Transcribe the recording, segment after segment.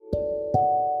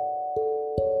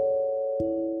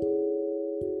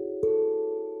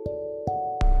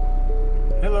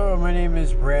Hello, my name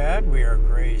is Brad. We are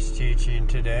Grace Teaching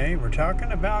today. We're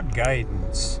talking about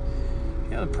guidance.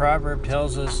 The proverb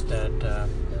tells us that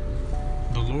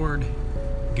the Lord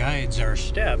guides our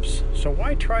steps. So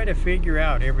why try to figure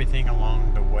out everything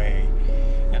along the way?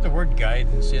 The word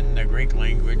guidance in the Greek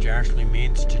language actually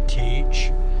means to teach.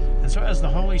 And so as the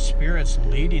Holy Spirit's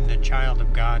leading the child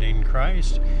of God in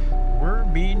Christ, we're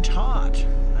being taught.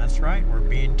 That's right, we're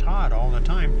being taught all the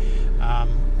time.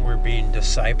 We're being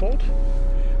discipled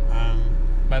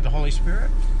by the Holy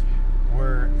Spirit.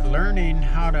 We're learning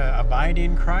how to abide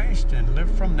in Christ and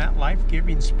live from that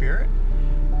life-giving Spirit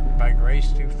by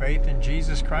grace through faith in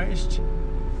Jesus Christ.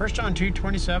 1 John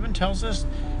 2:27 tells us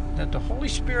that the Holy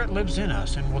Spirit lives in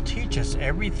us and will teach us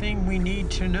everything we need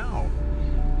to know.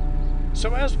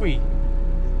 So as we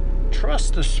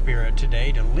trust the Spirit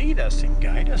today to lead us and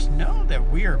guide us, know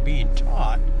that we are being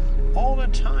taught all the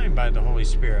time by the Holy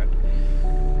Spirit.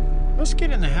 Let's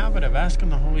get in the habit of asking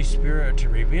the Holy Spirit to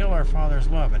reveal our Father's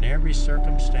love in every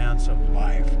circumstance of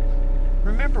life.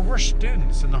 Remember, we're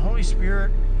students, and the Holy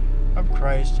Spirit of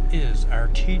Christ is our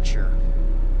teacher.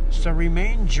 So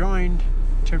remain joined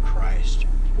to Christ.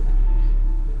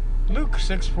 Luke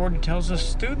 6:40 tells us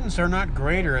students are not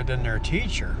greater than their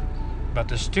teacher, but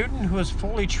the student who is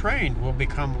fully trained will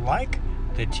become like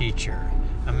the teacher.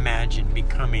 Imagine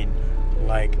becoming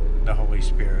like the Holy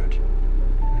Spirit.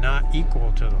 Not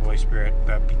equal to the Holy Spirit,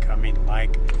 but becoming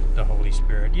like the Holy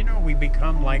Spirit. We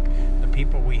become like the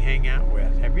people we hang out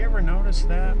with. Have you ever noticed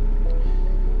that?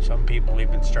 Some people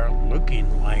even start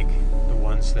looking like the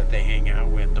ones that they hang out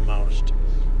with the most,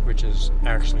 which is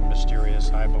actually mysterious,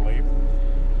 I believe.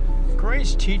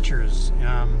 Grace teachers,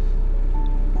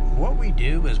 what we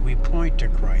do is we point to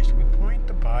Christ. We point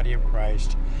the body of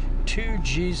Christ to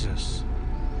Jesus.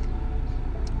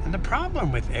 And the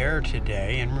problem with air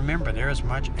today, and remember, there is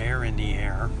much air in the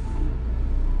air.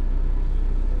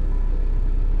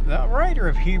 The writer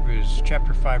of Hebrews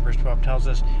chapter 5 verse 12 tells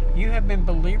us, you have been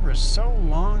believers so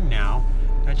long now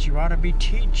that you ought to be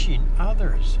teaching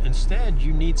others. Instead,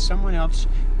 you need someone else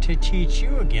to teach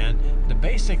you again the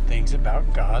basic things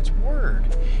about God's Word.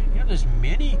 There's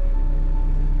many,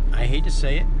 I hate to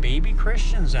say it, baby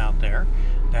Christians out there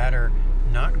that are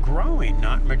not growing,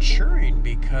 not maturing,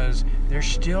 because they're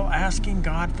still asking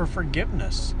God for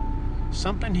forgiveness.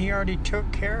 Something He already took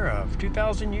care of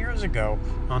 2,000 years ago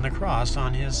on the cross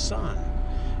on His Son.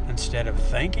 Instead of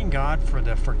thanking God for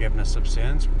the forgiveness of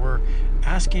sins, we're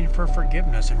asking for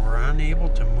forgiveness and we're unable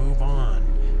to move on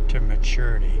to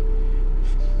maturity.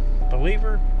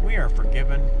 Believer, we are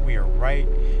forgiven, we are right,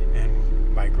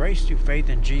 and by grace through faith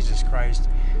in Jesus Christ,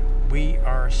 we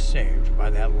are saved by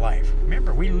that life.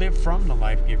 Remember, we live from the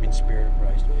life-giving Spirit of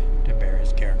Christ to bear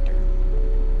His character.